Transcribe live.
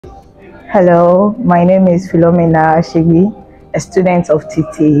Hello, my name is Philomena Ashigbi, a student of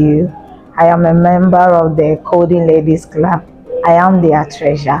TTU. I am a member of the Coding Ladies Club. I am their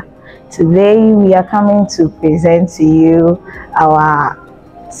treasurer. Today we are coming to present to you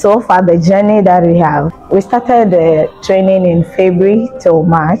so far the journey that we have. We started the training in February till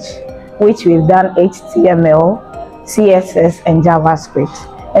March, which we've done HTML, CSS and JavaScript.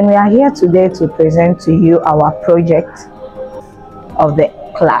 And we are here today to present to you our project of the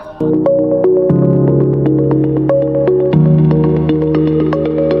club.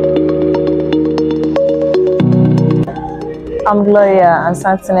 I'm Gloria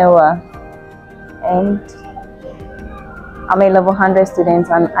Ansantinewa, and I'm a level 100 student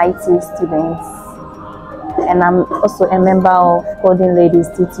and IT student, and I'm also a member of Coding Ladies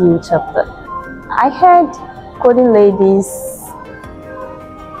TTU chapter. I heard Coding Ladies,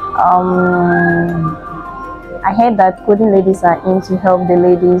 I heard that Coding Ladies are in to help the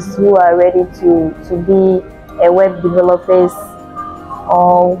ladies who are ready to be a web developers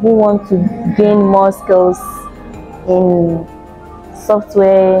or who want to gain more skills in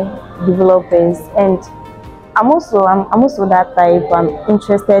software developers. And I'm also that type. I'm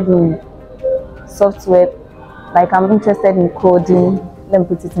interested in software, like I'm interested in coding, let me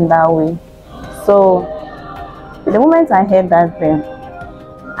put it in that way. So the moment I heard that, then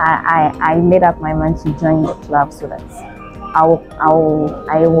I made up my mind to join the club so that I will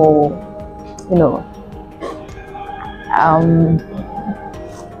you know,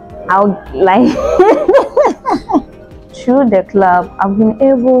 I'll like through the club I've been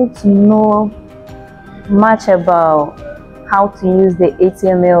able to know much about how to use the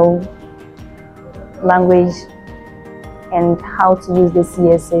HTML language and how to use the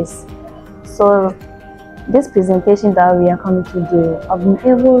CSS. So this presentation that we are coming to do, I've been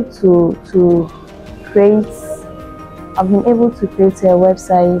able to create a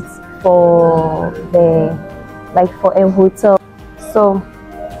website for for a hotel. So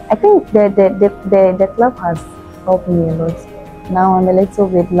I think the club has helped me a lot. Now I'm a little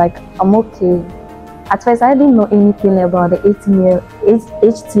bit like I'm okay. At first I didn't know anything about the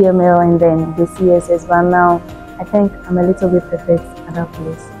HTML and then the CSS, but now I think I'm a little bit perfect at that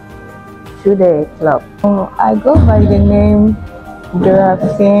place through the club. I go by the name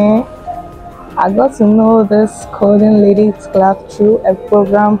Dorothy. I got to know this Coding Ladies Club through a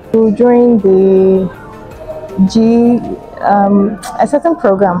program during the a certain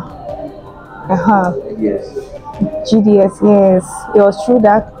program. Yes. GDS, yes. It was through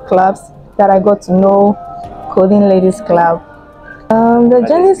that clubs that I got to know Coding Ladies Club. The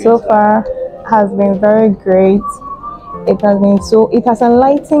journey so far has been very great. It has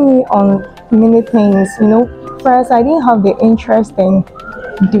enlightened me on many things. You know, first I didn't have the interest in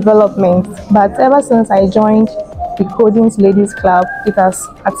development, but ever since I joined the Coding Ladies Club, it has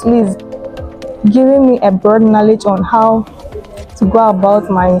at least given me a broad knowledge on how to go about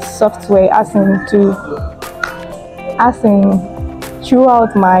my software, as in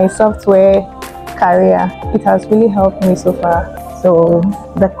throughout my software career. It has really helped me so far. So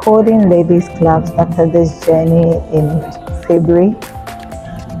the Coding Ladies Club started this journey in February.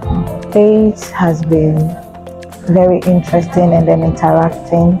 It has been very interesting and then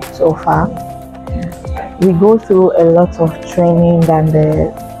interacting so far. We go through a lot of training than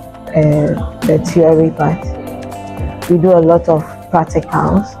the theory part. We do a lot of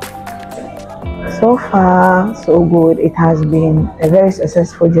practicals. So far, so good. It has been a very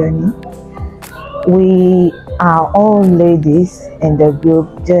successful journey. We are all ladies in the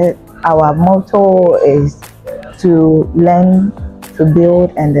group. Our motto is to learn, to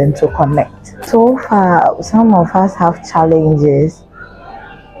build, and then to connect. So far, some of us have challenges.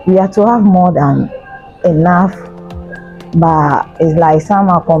 We have to have more than enough, but it's like some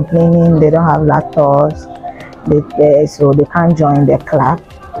are complaining they don't have laptops, so they can't join the club,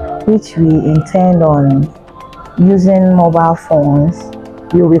 which we intend on using mobile phones.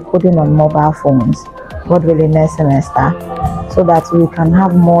 We'll be coding on mobile phones, God willing, next semester, so that we can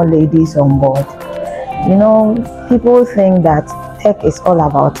have more ladies on board. You know, people think that tech is all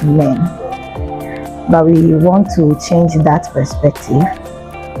about men, but we want to change that perspective.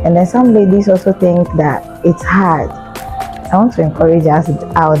 And then some ladies also think that it's hard. I want to encourage us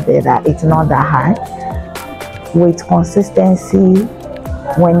out there that it's not that hard. With consistency,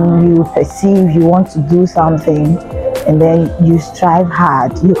 when you perceive you want to do something and then you strive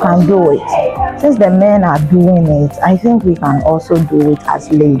hard, you can do it. Since the men are doing it, I think we can also do it as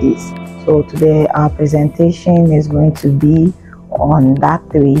ladies. So today our presentation is going to be on that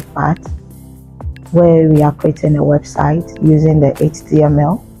 3 part, where we are creating a website using the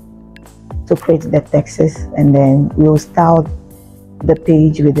HTML to create the texts, and then we'll style the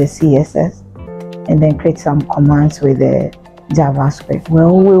page with the CSS and then create some commands with the JavaScript.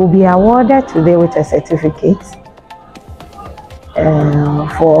 Well, we'll be awarded today with a certificate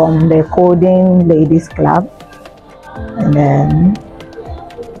from the Coding Ladies Club, and then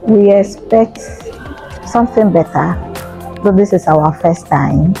we expect something better. So this is our first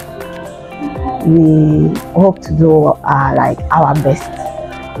time. We hope to do like our best,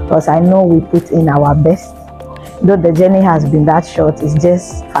 because I know we put in our best. Though the journey has been that short, it's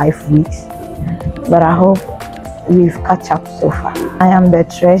just 5 weeks, but I hope we've catch up so far. I am the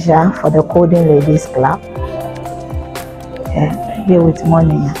treasurer for the Coding Ladies Club here with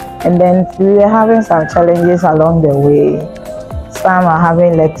money, and then we were having some challenges along the way. Some are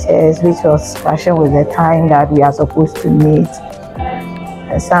having lectures which was clashing with the time that we are supposed to meet.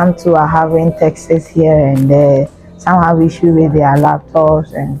 Some too are having texts here and there. Some have issues with their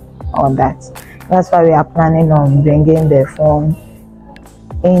laptops and all that. That's why we are planning on bringing the phone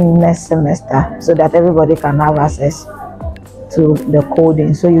in next semester so that everybody can have access to the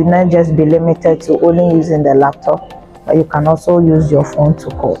coding. So you not just be limited to only using the laptop, but you can also use your phone to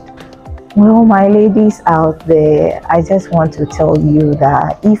code. Well, my ladies out there, I just want to tell you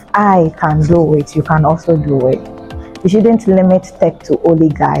that if I can do it, you can also do it. You shouldn't limit tech to only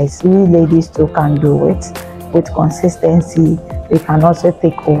guys. We ladies too can do it. With consistency, we can also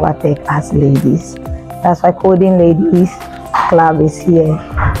take over tech as ladies. That's why Coding Ladies Club is here.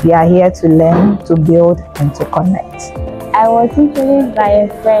 We are here to learn, to build, and to connect. I was introduced by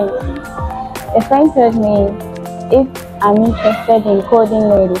a friend. A friend told me if I'm interested in coding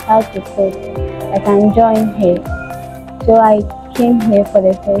ladies, how to code, I can join here. So I came here for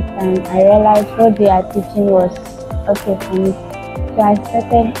the first time. I realized what they are teaching was okay for me. So I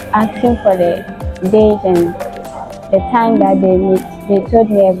started asking for the date and the time that they meet. They told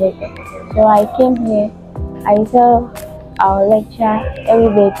me everything. So I came here. I saw our lecturer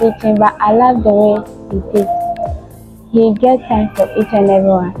every day teaching, but I love the way he teaches. He gets time for each and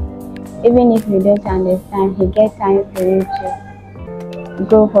everyone. Even if you don't understand, he gets time for you to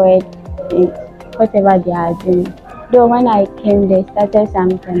go for it in whatever they are doing. Though when I came, they started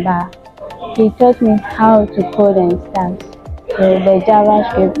something, but he taught me how to code and stuff. So the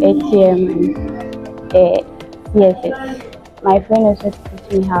JavaScript, HTML, and CSS. My friend also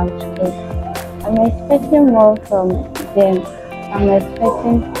teach me how to code. I'm expecting more from them. I'm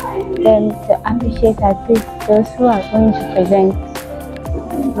expecting them to appreciate at least those who are going to present.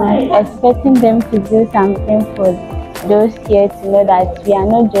 I'm expecting them to do something for those here to know that we are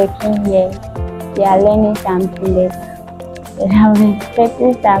not joking here. They are learning something better. I'm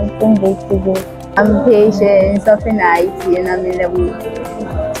expecting something big to do. I'm patient, something IT, and I'm in level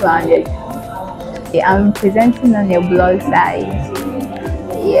 200. I'm presenting on a blog site.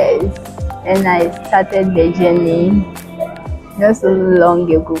 Yes, and I started the journey not so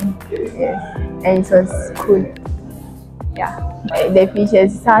long ago. Yes, and it was cool. Yeah, the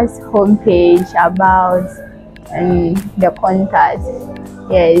features has homepage, about, and the contact.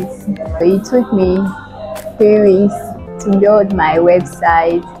 Yes, it took me 3 weeks to build my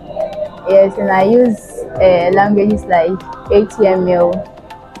website. Yes, and I use languages like HTML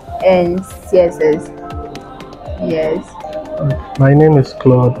and CSS. Yes. My name is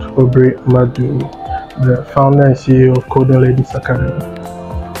Claude Aubrey Madu, the founder and CEO of Coding Ladies Academy.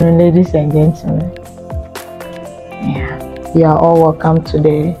 Ladies and gentlemen, you are all welcome to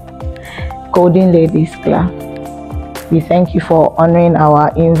the Coding Ladies Club. We thank you for honoring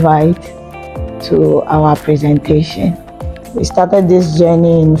our invite to our presentation. We started this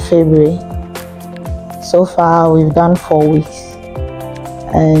journey in February. So far, we've done 4 weeks,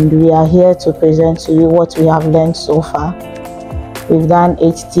 and we are here to present to you what we have learned so far. We've done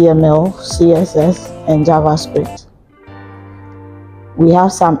HTML, CSS, and JavaScript. We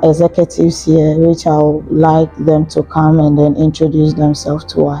have some executives here, which I would like them to come and then introduce themselves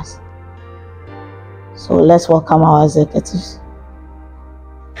to us. So let's welcome our executives.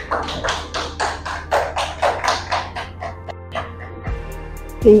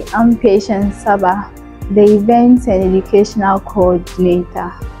 Okay, I'm Patience Saba, the Events and Educational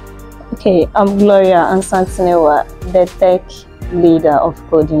Coordinator. Okay, I'm Gloria Ansantinewa, the Tech Leader of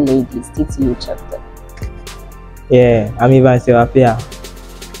Coding Ladies, TTU chapter. Yeah, I'm Ivan Serapia,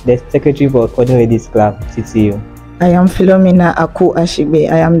 the Secretary for Coding Ladies Club, TTU. I am Philomena Aku Ashibe.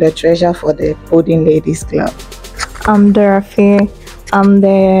 I am the treasurer for the Coding Ladies Club. I'm Dorafi. I'm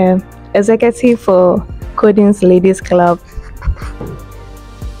the executive for Coding Ladies Club.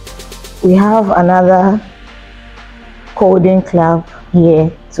 We have another coding club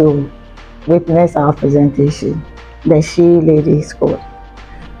here to witness our presentation, the She Ladies Code.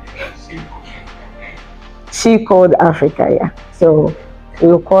 She Code Africa, yeah. So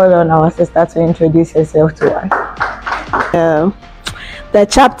we'll call on our sister to introduce herself to us. The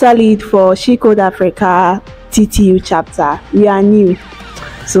chapter lead for She Code Africa TTU chapter. We are new,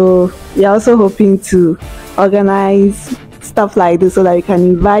 so we are also hoping to organize stuff like this so that we can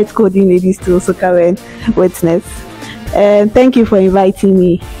invite coding ladies to also come and witness. And thank you for inviting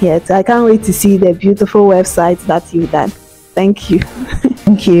me here. I can't wait to see the beautiful website that you've done. Thank you.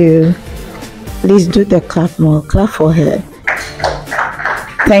 Thank you. Please do the clap more. Clap for her.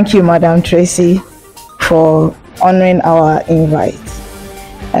 Thank you, Madam Tracy, for honoring our invite.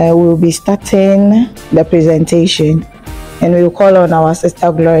 We'll be starting the presentation, and we'll call on our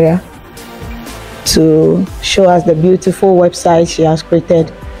sister Gloria to show us the beautiful website she has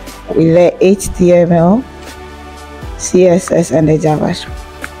created with the HTML, CSS, and the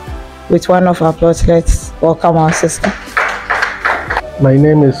JavaScript. With one of our plots, let's welcome our sister. My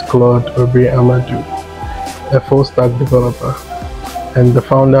name is Claude Aubrey Amadou, a full-stack developer and the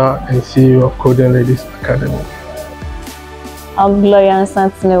founder and CEO of Coding Ladies Academy. I'm Gloria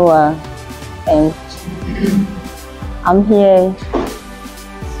Santinewa, and I'm here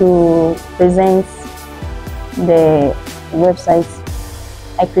to present the website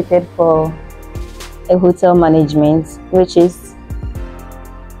I created for a hotel management, which is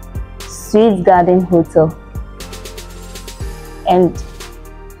Sweet Garden Hotel. And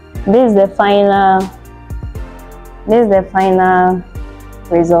this is the final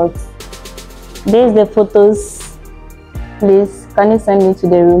result. This is the photos. Please, can you send me to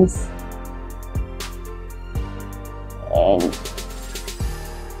the rooms? And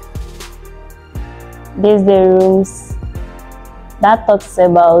these the rooms that talks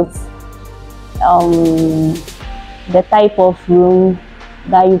about the type of room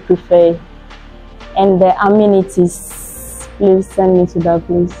that you prefer and the amenities. Please send me to that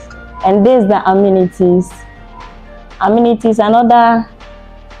place. And this is the amenities. Amenities, another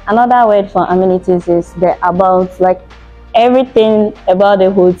word for amenities is the about, like everything about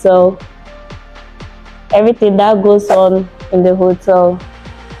the hotel, everything that goes on in the hotel.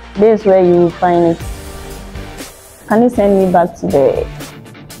 This is where you will find it. Can you send me back to the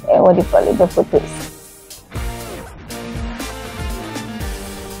what do you call it, the photos?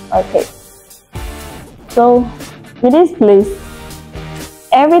 Okay, so with this place,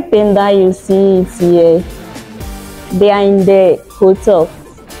 everything that you see is here. They are in the hotel.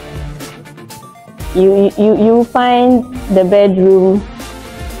 You find the bedroom,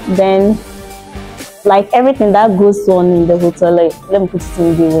 then like everything that goes on in the hotel. Like, let me put it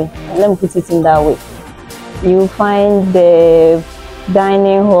in the way. Let me put it in that way. You find the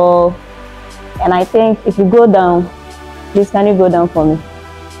dining hall, and I think if you go down, please can you go down for me?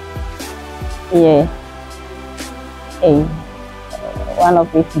 Yeah. Hey, one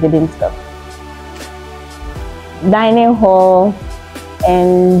of it didn't stop. Dining hall,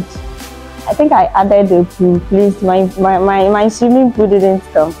 and I think I added the pool. Please, my swimming pool didn't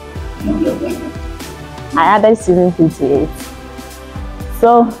come. I added swimming pool to it.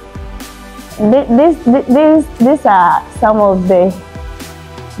 So these are some of the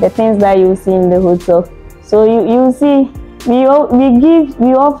things that you see in the hotel. So you see, we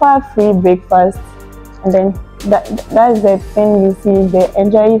offer free breakfast, and then that's the thing you see. They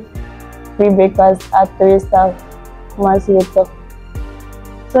enjoy free breakfast at 3-star Kumasi Hotel.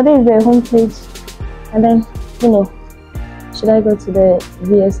 So this is the home page, and then should I go to the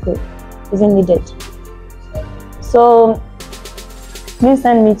VS Code? Isn't needed. So please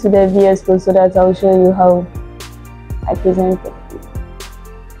send me to the VS Code so that I'll show you how I present it.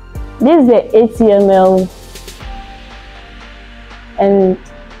 This is the HTML, and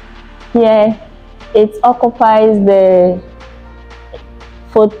here it occupies the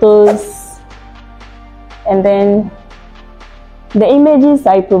photos, and then the images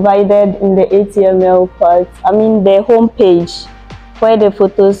I provided in the HTML part, I mean the home page where the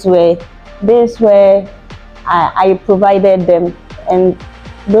photos were, this where I provided them, and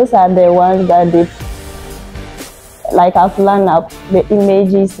those are the ones that they like I've learned up the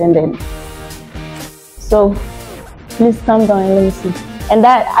images, and then so please come down and let me see. And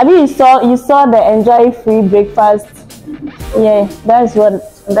that, I mean, you saw the enjoy free breakfast. Yeah, that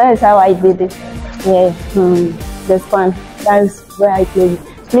is how I did it. Yeah, that's fun. That's where I played it.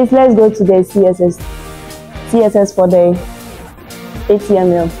 Please, let's go to the CSS for the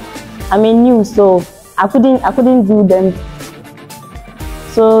HTML. I mean new, so I couldn't do them.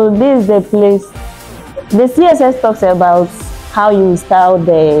 So this is the place. The CSS talks about how you style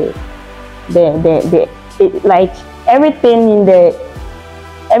like everything in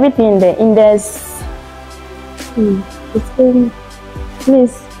the index.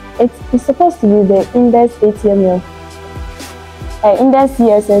 Please, it's supposed to be the index HTML. index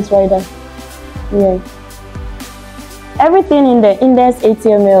CSS right there. Yeah. Everything in the index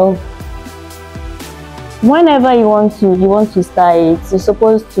HTML. Whenever you want to style it, you're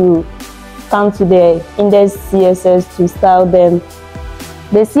supposed to come to the index CSS to style them.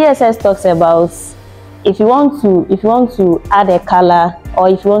 The CSS talks about if you want to add a color, or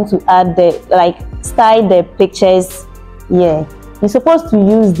if you want to add style the pictures, yeah, you're supposed to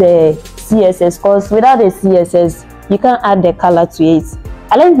use the CSS, because without the CSS you can't add the color to it.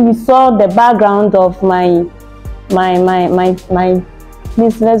 I think we saw the background of my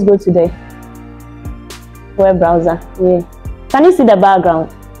please, let's go to the web browser. Yeah, can you see the background?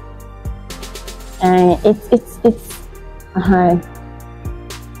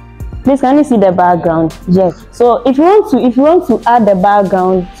 Please, can you see the background? Yes. So if you want to add the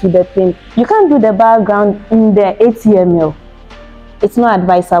background to the thing, you can't do the background in the HTML. It's not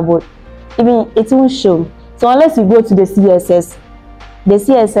advisable. Even it won't show. So unless you go to the CSS, the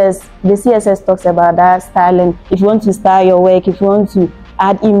CSS talks about that styling. If you want to style your work, if you want to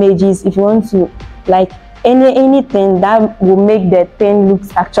add images, if you want to anything that will make the thing look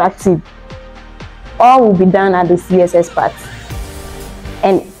attractive, all will be done at the CSS part.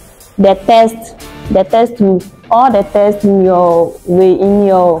 And the test will, all the tests in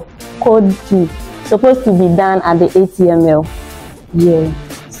your code too, supposed to be done at the HTML. Yeah.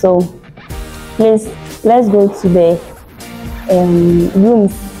 So please, let's go to the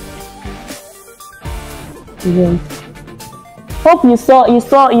rooms. Yeah. Hope you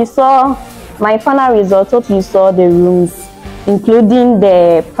saw my final result. Hope you saw the rooms, including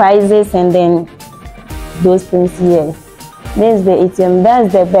the prices and then those things here. There's the ATM,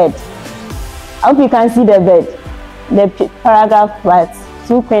 that's the bed. I hope you can see the bed, the paragraph part,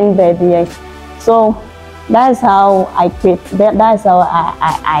 2 queen bed here. So that's how I create, that's how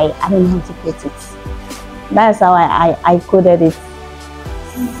I don't know how to put it. That's how I coded it.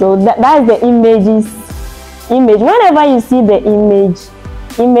 So that's the image. Whenever you see the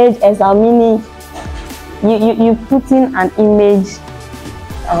image as a mini, you put in an image.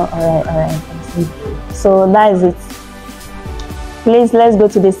 Oh, all right. So that is it. Please, let's go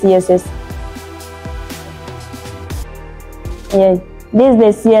to the CSS. Yeah, this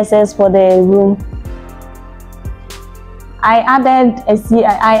is the CSS for the room. I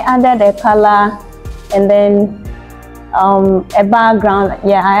added a color and then a background.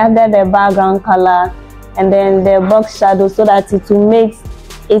 Yeah, I added a background color and then the box shadow so that it will make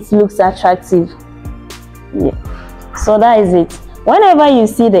it looks attractive. Yeah, so that is it. Whenever you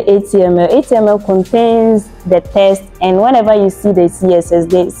see the HTML contains the text, and whenever you see the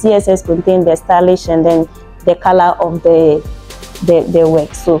CSS contains the stylish and then the color of the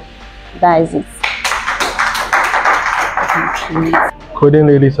work. So that is it. Coding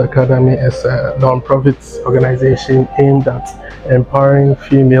Ladies Academy is a non-profit organization aimed at empowering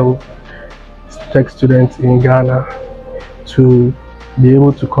female tech students in Ghana to be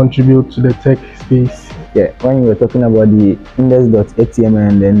able to contribute to the tech space. Yeah, when you were talking about the index.html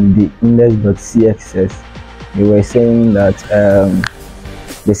and then the index.css, you were saying that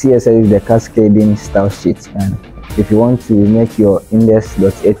the CSS is the cascading style sheet, and if you want to make your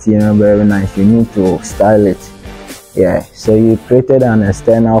index.html very nice, you need to style it. Yeah, so you created an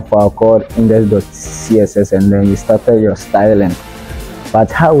external file called index.css and then you started your styling.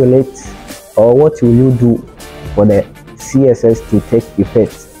 But how will it, or what will you do for the CSS to take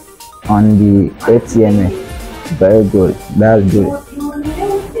effect on the HTML? Very good, that's good.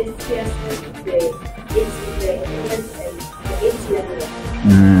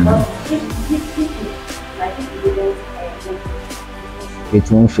 It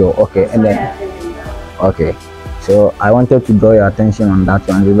won't show. Okay, and then okay, so I wanted to draw your attention on that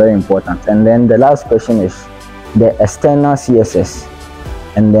one. It's very important. And then the last question is the external CSS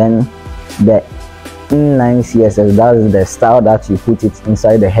and then the inline CSS. That is the style that you put it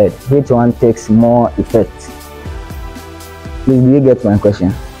inside the head. Which one takes more effect? Please, do you get my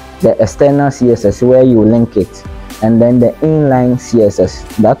question? The external CSS where you link it, and then the inline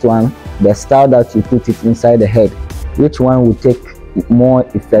CSS, that one, the style that you put it inside the head. Which one will take more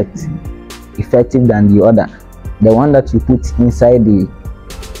effective than the other? The one that you put inside the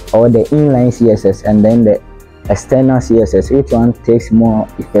inline CSS and then the external CSS, which one takes more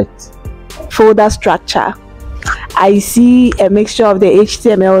effect? Folder structure. I see a mixture of the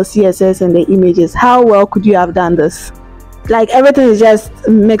HTML, CSS, and the images. How well could you have done this? Like everything is just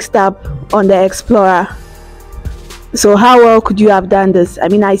mixed up on the Explorer. So how well could you have done this? I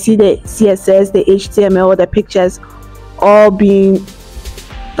mean, I see the CSS, the HTML, the pictures all being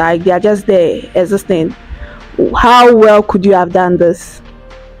like they are just there existing. How well could you have done this?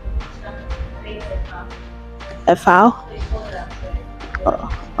 A file?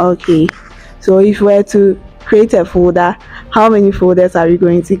 Okay. So if we were to create a folder, how many folders are we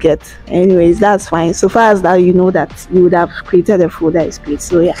going to get? Anyways, that's fine. So far as that you know that you would have created a folder is great.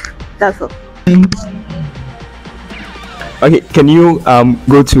 So yeah, that's all. Okay, can you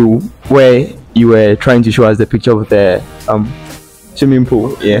go to where you were trying to show us the picture of the swimming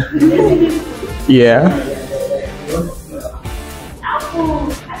pool? Yeah. Yeah.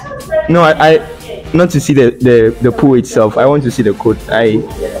 No, I not to see the pool itself. I want to see the code.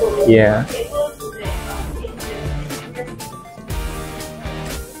 Yeah.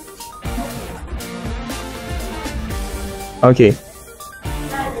 Okay.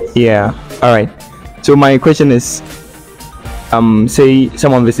 Yeah. All right. So my question is, say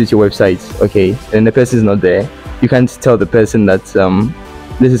someone visits your website, okay, and the person is not there. You can't tell the person that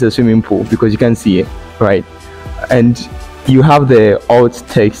this is a swimming pool because you can't see it, right? And you have the alt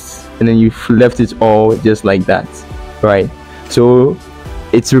text, and then you've left it all just like that, right? So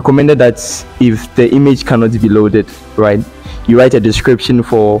it's recommended that if the image cannot be loaded, right, you write a description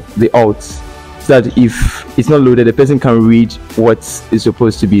for the alt, so that if it's not loaded, the person can read what is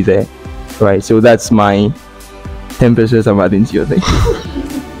supposed to be there, right? So that's my 10% I'm adding to your thing.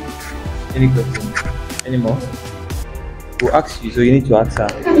 Any questions? Any more? We'll ask you, so you need to answer.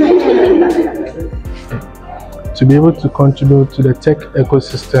 To be able to contribute to the tech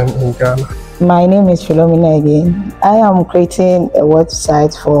ecosystem in Ghana. My name is Philomena again. I am creating a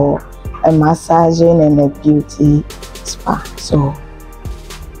website for a massaging and a beauty spa. So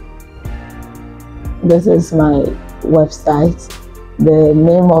this is my website. The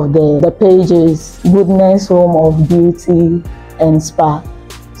name of the page is Goodness Home of Beauty and Spa.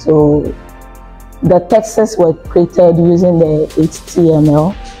 So the texts were created using the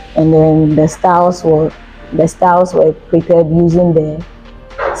HTML, and then the styles were created using the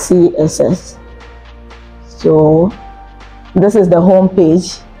CSS. So this is the home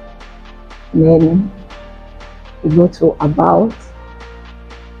page. Then we go to About.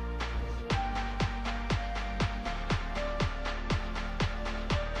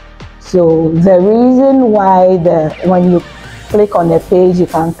 So the reason why when you click on the page, you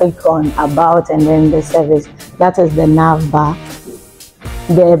can click on About and then the service. That is the nav bar.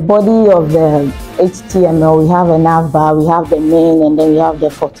 The body of the HTML, we have a nav bar, we have the main, and then we have the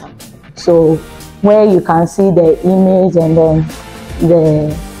footer. So where you can see the image and then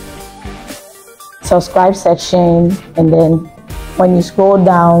the subscribe section, and then when you scroll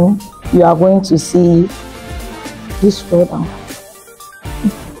down, you are going to see, you scroll down.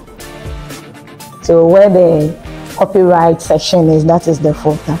 So where the copyright section is, that is the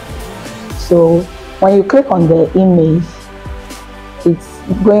footer. So when you click on the image, it's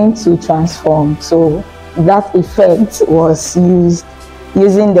going to transform. So that effect was used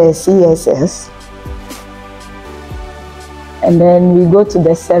using the CSS. And then we go to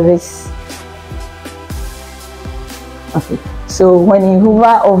the service. Okay. So when you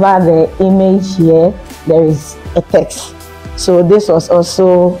hover over the image here, there is a text. So this was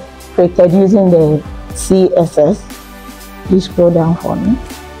also created using the CSS. Please scroll down for me.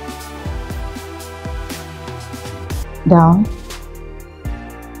 Down.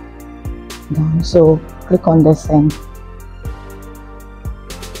 So click on the send.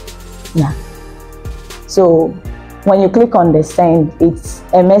 Yeah. So when you click on the send, it's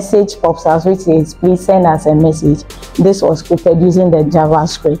a message pops out which is please send us a message. This was created using the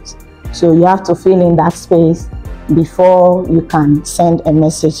JavaScript. So you have to fill in that space before you can send a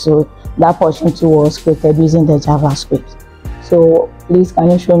message. So that portion too was created using the JavaScript. So please, can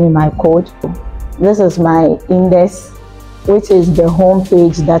you show me my code? This is my index, which is the home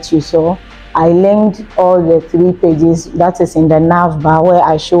page that you saw. I linked all the 3 pages that is in the nav bar where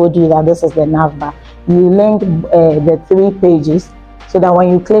I showed you that this is the nav bar. You link the 3 pages so that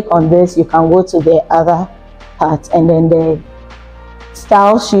when you click on this, you can go to the other part, and then the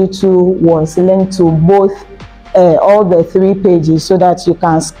style sheet too was linked to both all the 3 pages so that you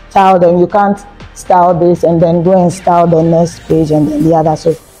can style them. You can't style this and then go and style the next page and then the other.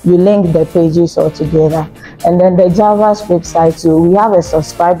 So you link the pages all together. And then the JavaScript side too, we have a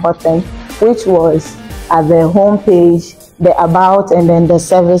subscribe button which was at the home page, the about, and then the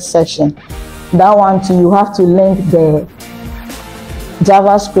service section. That one too, you have to link the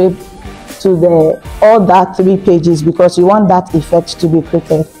JavaScript to all that 3 pages because you want that effect to be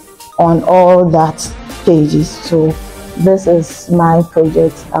created on all that pages. So this is my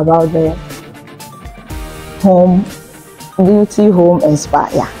project about the home beauty, home and spa.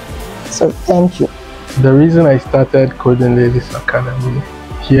 Yeah. So thank you. The reason I started Coding Ladies Academy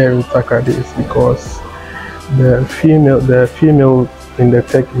here in Takoradi is because the female in the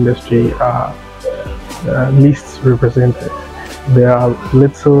tech industry are least represented. there are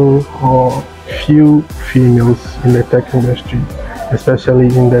little or few females in the tech industry, especially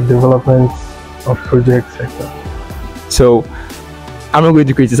in the development of project sector. So I'm not going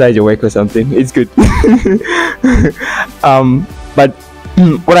to criticize your work or something. It's good. But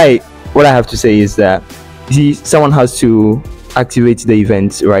what I have to say is that, you see, someone has to activate the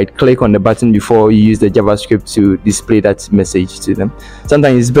event, right? Click on the button before you use the JavaScript to display that message to them.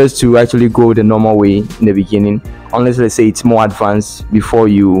 Sometimes it's best to actually go the normal way in the beginning, unless, let's say, it's more advanced before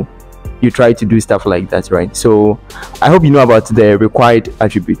you try to do stuff like that, right? So I hope you know about the required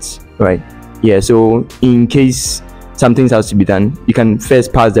attributes, right? Yeah, so in case some things has to be done, you can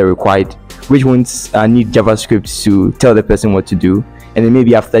first pass the required, which ones need JavaScript to tell the person what to do, and then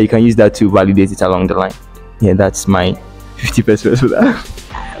maybe after you can use that to validate it along the line. Yeah, that's my 50% for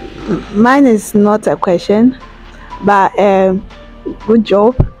that. Mine is not a question, but good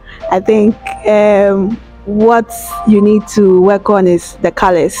job. I think what you need to work on is the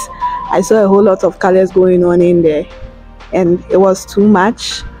colors. I saw a whole lot of colors going on in there, and it was too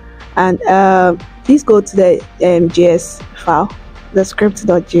much. And please go to the JS file, the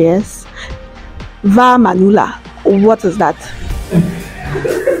script.js. Va Manula. What is that?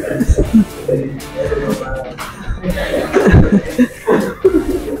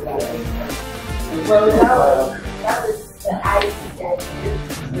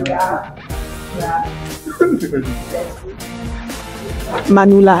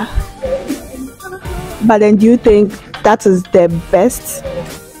 Manula. But then do you think that is the best?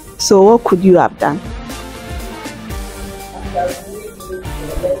 So what could you have done?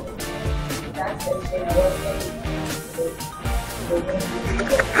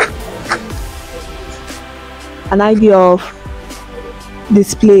 An idea of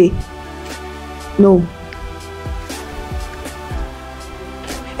display? No.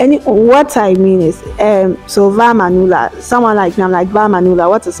 What I mean is, so var manula, someone like me, I'm like, var manula,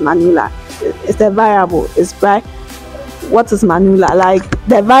 what is manula? It's a variable, it's right. What is manula? Like,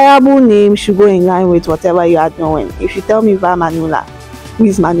 the variable name should go in line with whatever you are doing. If you tell me var manula, who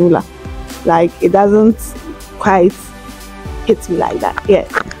is manula? Like, it doesn't quite hit me like that. Yeah.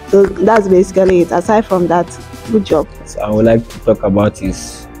 So that's basically it. Aside from that, good job. So I would like to talk about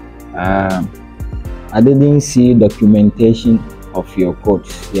is, I didn't see documentation of your code.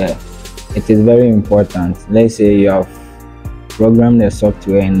 Yeah, it is very important. Let's say you have programmed the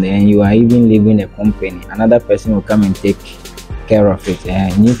software and then you are even leaving a company, another person will come and take care of it,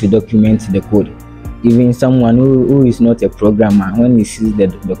 and you need to document the code. Even someone who is not a programmer, when he sees the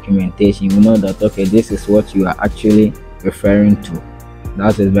documentation, you know that, okay, this is what you are actually referring to.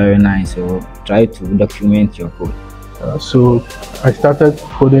 That is very nice. So try to document your code. So I started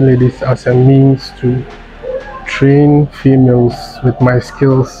Coding Ladies as a means to train females with my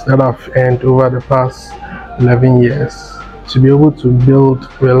skills that I've earned over the past 11 years to be able to build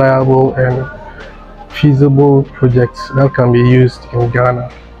reliable and feasible projects that can be used in Ghana.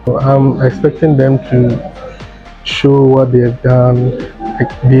 So I'm expecting them to show what they've done,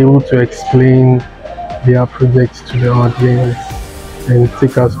 be able to explain their projects to the audience and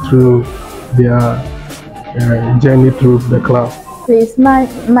take us through their journey through the cloud. Please,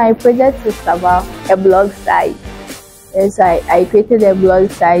 my project is about a blog site. Yes, I created a blog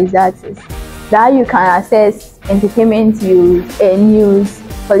site that you can access entertainment news,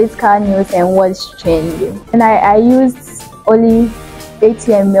 political news, and what's trending. And I used only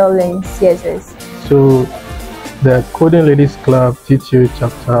HTML and CSS. So the Coding Ladies Club TTU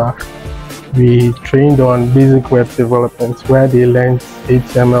chapter, we trained on basic web development where they learned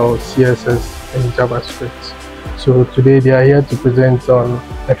HTML, CSS, and JavaScript. So today they are here to present on,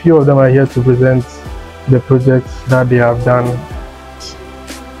 a few of them are here to present the projects that they have done.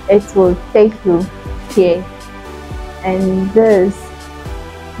 It will take you here, and this,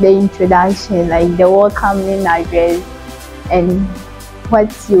 the introduction, like the welcoming address and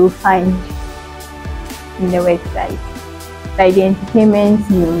what you find in the website, like the entertainment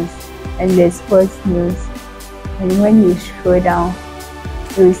news and the sports news. And when you scroll down,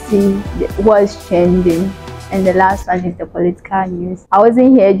 you see what's trending, and the last one is the political news. I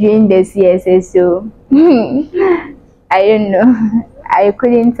wasn't here during the CSS, so I don't know. I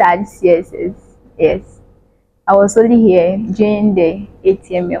couldn't add CSS. Yes, I was only here during the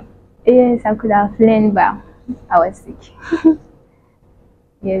HTML. Yes, I could have learned, but I was sick.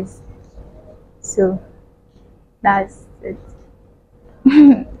 Yes, so that's it.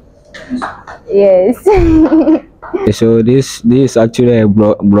 Yes. So this is actually a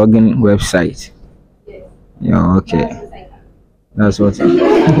blogging website. Yes. Yeah. Okay. That's what.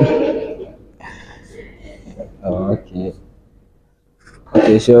 Okay.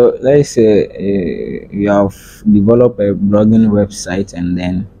 Okay, so let's say you have developed a blogging website, and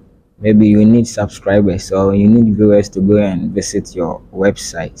then maybe you need subscribers or you need viewers to go and visit your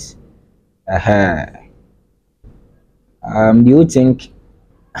website. Uh-huh. Do you think,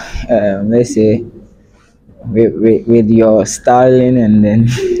 let's say, with your styling, and then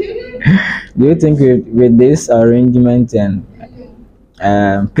do you think with this arrangement, and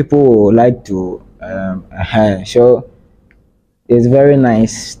people would like to so it's very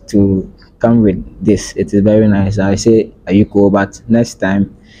nice to come with this. It is very nice. I say Ayuko, but next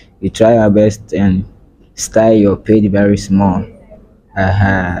time you try your best and style your page very small.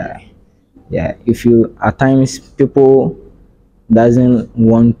 uh yeah, if you, at times people doesn't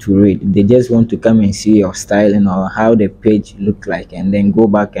want to read, they just want to come and see your styling or how the page look like, and then go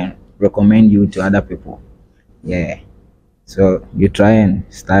back and recommend you to other people. Yeah, so you try and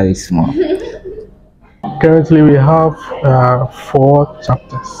style it small. Currently, we have 4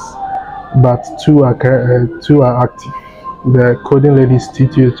 chapters, but two are active. The Coding Ladies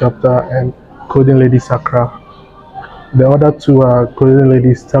TTU chapter and Coding Ladies Accra. The other 2 are Coding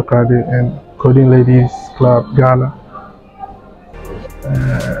Ladies Takoradi and Coding Ladies Club Ghana.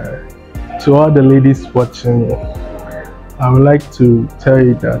 To all the ladies watching, I would like to tell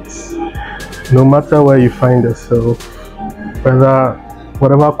you that no matter where you find yourself,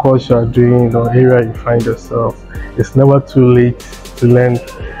 whatever course you are doing or area you find yourself, it's never too late to learn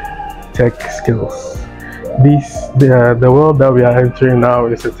tech skills. The world that we are entering now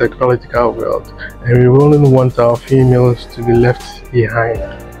is a technological world, and we wouldn't want our females to be left behind.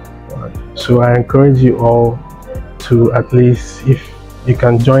 So I encourage you all to, at least if you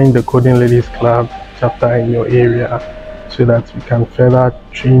can, join the Coding Ladies Club chapter in your area, so that we can further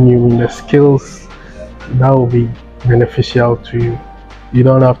train you in the skills that will be beneficial to you. You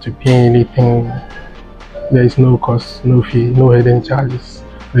don't have to pay anything. There is no cost, no fee, no hidden charges.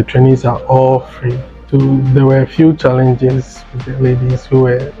 The trainings are all free. So there were a few challenges with the ladies who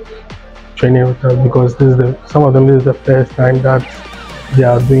were training with us, because some of them, this is the first time that they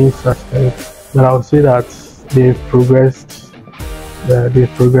are doing such things. But I would say that they've progressed.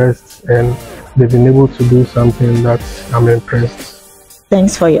 And they've been able to do something that I'm impressed.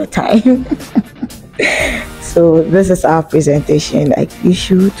 Thanks for your time. So this is our presentation. Like, you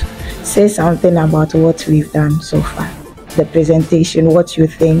should say something about what we've done so far. The presentation, what you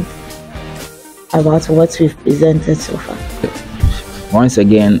think about what we've presented so far. Once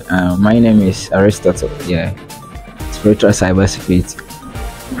again, my name is Aristotle. Yeah, spiritual cybersecurity.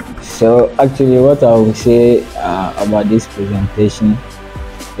 So actually, what I will say about this presentation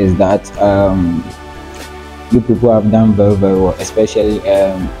is that you people have done very, very well. Especially,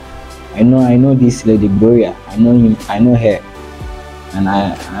 I know this lady Gloria. I know her, and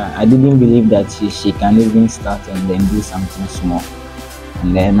I didn't believe that she can even start and then do something small.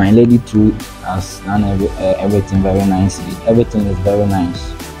 And then my lady too has done everything very nicely. Everything is very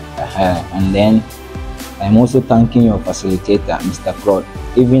nice. And then I'm also thanking your facilitator, Mr. Claude.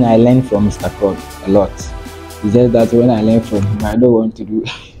 Even I learned from Mr. Claude a lot. He said that when I learn from him, I don't want to do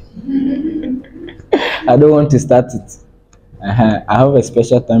I don't want to start it. I have a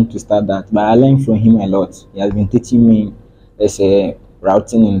special time to start that, but I learned from him a lot. He has been teaching me, let's say,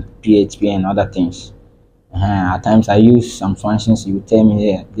 routing in PHP and other things. At times I use some functions. You tell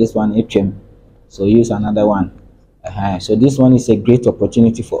me, yeah, this one HM, so use another one. So this one is a great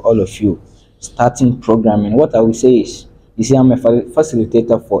opportunity for all of you starting programming. What I will say is, you see, I'm a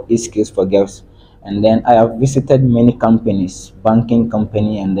facilitator for e-skills for girls, and then I have visited many companies, banking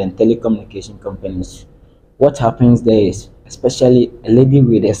company and then telecommunication companies. What happens there is, especially a lady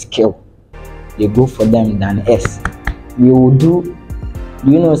with a skill, they go for them than us. We will do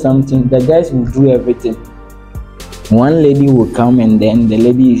you know something? The guys will do everything. One lady will come, and then the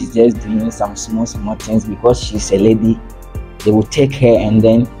lady is just doing some small things because she's a lady. They will take her, and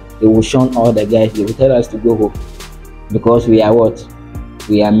then they will shun all the guys. They will tell us to go home because we are what?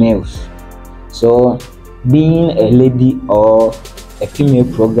 We are males. So being a lady or a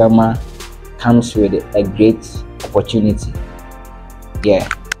female programmer comes with a great opportunity. Yeah,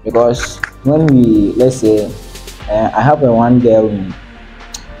 because when we, let's say, I have a one girl in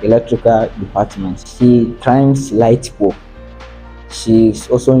electrical department. She climbs light pole. She's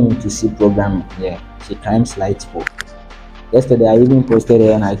also into C programming. Yeah, she climbs light pole. Yesterday I even posted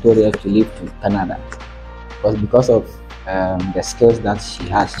her and I told her to leave to Canada, because of the skills that she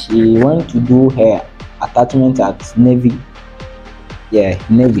has. She went to do her attachment at Navy. Yeah,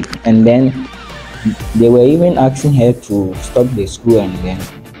 Navy, and then they were even asking her to stop the school and then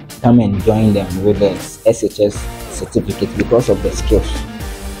come and join them with the SHS certificate because of the skills.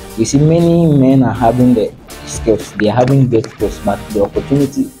 You see, many men are having the skills. They are having great skills, but the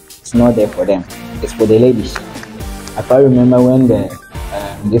opportunity is not there for them. It's for the ladies. I can't remember when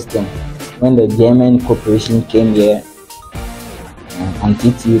when the German corporation came here on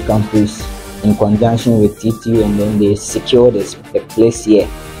TTU campus in conjunction with TTU, and then they secured a place here.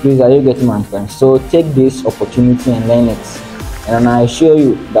 Please, are you getting my point? So take this opportunity and learn it. And I assure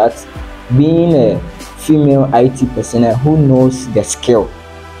you that being a female IT personnel who knows the skill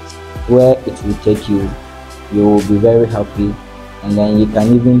where it will take you, you will be very happy, and then you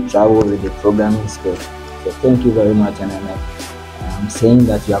can even travel with the programming skills. So thank you very much, and I'm saying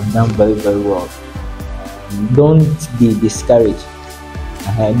that you have done very, very well. Don't be discouraged.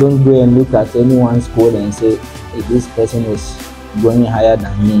 Don't go and look at anyone's code and say, hey, this person is going higher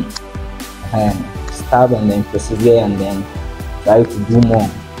than me. Start and then persevere, and then try to do more.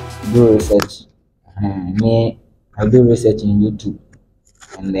 Do research. I do research in YouTube,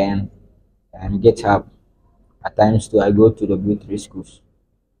 and then GitHub. At times too, I go to the W3 schools.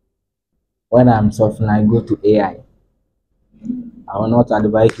 When I'm suffering, I go to AI. I will not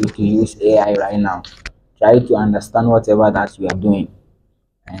advise you to use AI right now. Try to understand whatever that you are doing.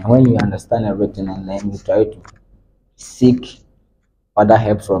 And when you understand everything, and then you try to seek other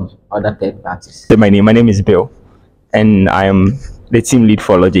help from other third parties. My name is Bill, and I am the team lead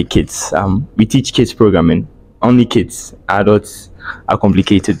for Logic Kids. We teach kids programming. Only kids. Adults are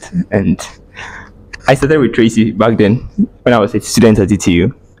complicated. And I started with Tracy back then when I was a student at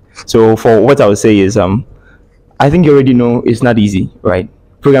TTU. So for what I would say is, I think you already know it's not easy, right?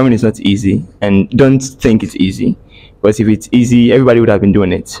 Programming is not easy, and don't think it's easy. Because if it's easy, everybody would have been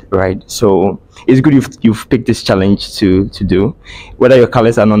doing it, right? So it's good you've picked this challenge to do. Whether your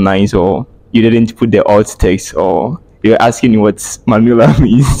colors are not nice, or you didn't put the alt text, or you're asking what Manula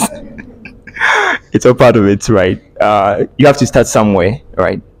means. It's all part of it, right? You have to start somewhere,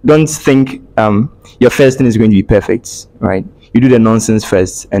 right? Don't think your first thing is going to be perfect, right? You do the nonsense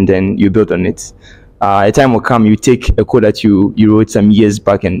first, and then you build on it. A time will come, you take a code that you wrote some years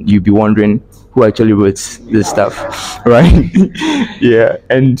back, and you'll be wondering who actually wrote this stuff, right? Yeah,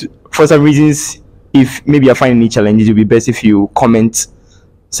 and for some reasons, if maybe you're finding any challenges, it would be best if you comment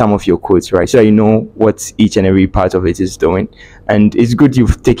some of your codes, right? So that you know what each and every part of it is doing. And it's good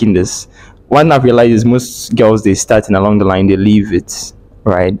you've taken this. One I've realized is most girls, they start and along the line, they leave it,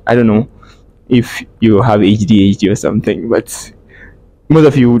 right? I don't know if you have ADHD or something, but most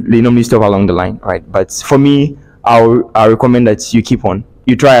of you, they normally stop along the line, right? But for me, I'll recommend that you keep on.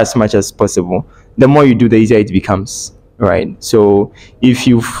 You try as much as possible. The more you do, the easier it becomes, right? So if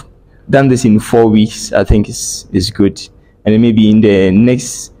you've done this in 4 weeks, I think is good. And then maybe in the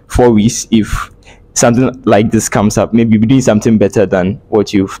next 4 weeks, if something like this comes up, maybe be doing something better than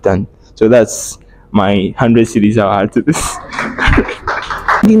what you've done. So that's my 100 cities I'll add to this.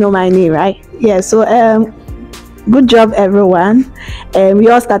 You know my name, right? Yeah, so good job, everyone. We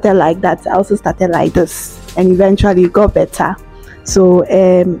all started like that. I also started like this, and eventually it got better. So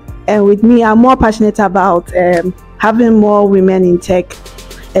and with me, I'm more passionate about having more women in tech,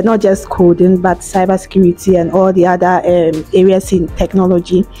 and not just coding, but cybersecurity and all the other areas in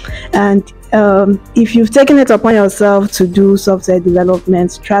technology. And if you've taken it upon yourself to do software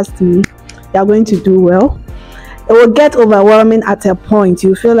development, trust me, you're going to do well. It will get overwhelming at a point.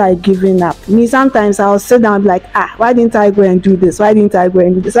 You feel like giving up. Me, sometimes I'll sit down and be like, why didn't I go and do this? Why didn't I go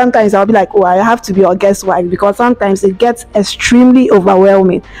and do this? Sometimes I'll be like, oh, I have to be your guest wife, because sometimes it gets extremely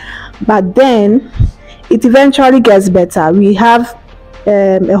overwhelming. But then it eventually gets better. We have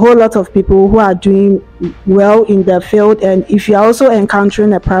a whole lot of people who are doing well in the field, and if you're also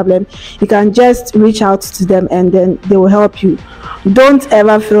encountering a problem, you can just reach out to them, and then they will help you. Don't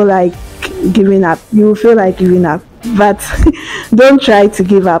ever feel like giving up. You will feel like giving up, but don't try to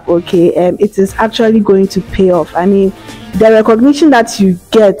give up, okay? It is actually going to pay off. I mean, the recognition that you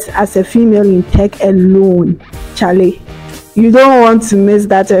get as a female in tech alone, Charlie, you don't want to miss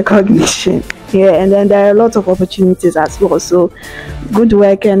that recognition. Yeah, and then there are a lot of opportunities as well. So good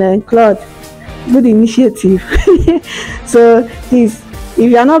work, and Claude, good initiative. So please,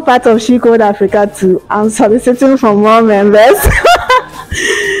 if you are not part of She Code Africa too, I'm soliciting for more members.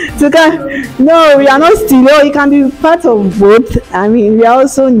 No, we are not still. No, you can be part of both. I mean, we are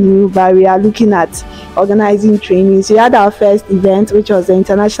also new, but we are looking at organizing trainings. We had our first event, which was the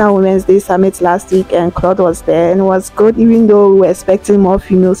International Women's Day Summit last week, and Claude was there, and it was good, even though we were expecting more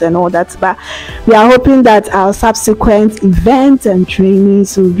females and all that. But we are hoping that our subsequent events and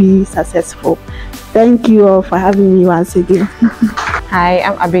trainings will be successful. Thank you all for having me once again. Hi,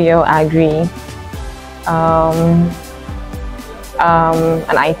 I'm Abigail Agri.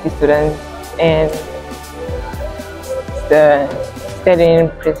 An IT student, and studying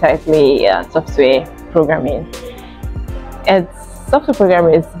precisely software programming. Software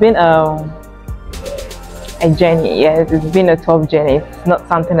programming, it's been a journey. Yes, it's been a tough journey. It's not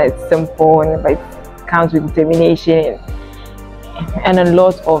something that's simple, but it comes with determination and a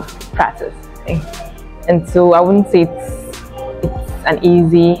lot of practice. And so I wouldn't say it's an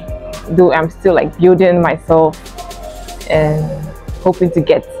easy, though I'm still like building myself and hoping to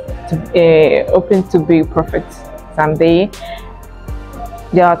get to hoping to be perfect someday.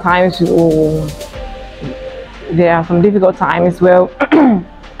 There are times there are some difficult times where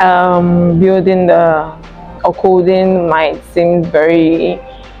building or coding might seem very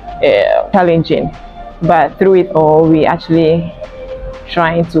challenging, but through it all we actually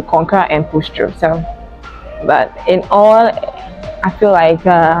trying to conquer and push through. So but in all, I feel like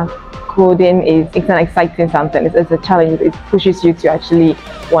coding it's an exciting something. It's a challenge. It pushes you to actually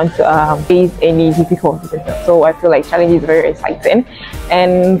want to face any difficulties. So I feel like challenge is very exciting,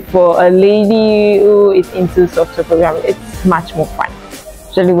 and for a lady who is into software programming, it's much more fun,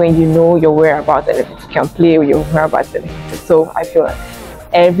 especially when you know your whereabouts and if you can play with your whereabouts. So I feel like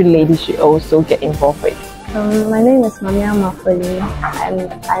every lady should also get involved with it. My name is Mamia Mafoli, and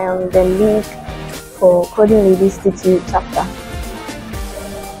I am the lead for Coding Ladies TTU chapter.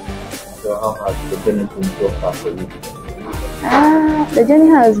 So how has the journey been so far for you? The journey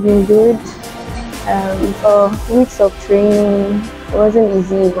has been good. For weeks of training, it wasn't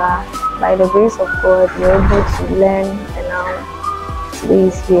easy, but by the grace of God, we were able to learn, and now today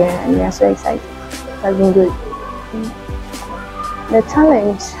is here, and we are so excited. It has been good. The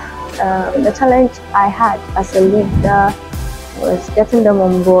challenge I had as a leader was getting them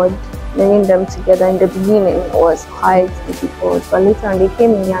on board, bringing them together. In the beginning it was quite difficult, but later on they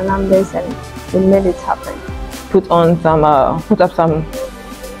came in their numbers and we made it happen. Put up some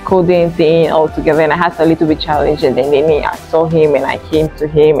coding thing all together, and I had a little bit challenge, and then I saw him and I came to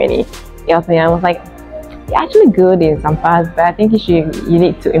him and he helped me. I was like, you're actually good in some parts, but I think you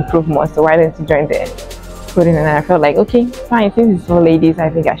need to improve more, so why don't you join the coding? And I felt like, okay, fine, since it's for ladies, I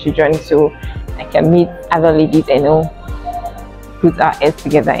think I should join so I can meet other ladies and put our heads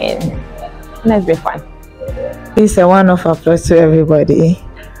together, and it's been fun. It's a one of applause to everybody.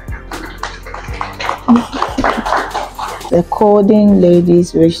 The coding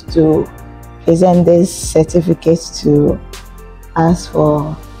ladies wish to present this certificate to us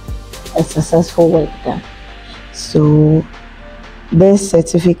for a successful work done. So this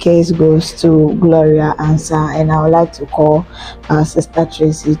certificate goes to Gloria Ansa, and I would like to call our sister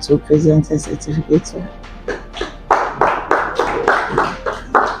Tracy to present a certificate to her.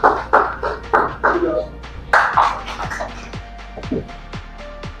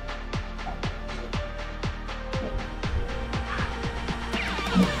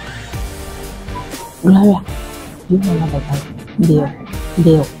 Gloria, you know another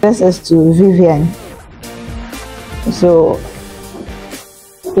deal. This is to Vivian. So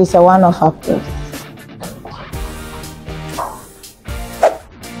it's a one of applause.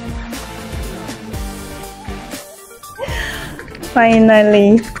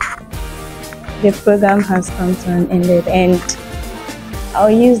 Finally, the program has come to an end, and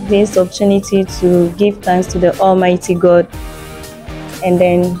I'll use this opportunity to give thanks to the Almighty God, and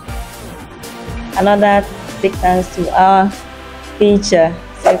then another big thanks to our teacher,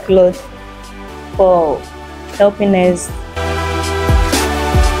 Sir Claude, for helping us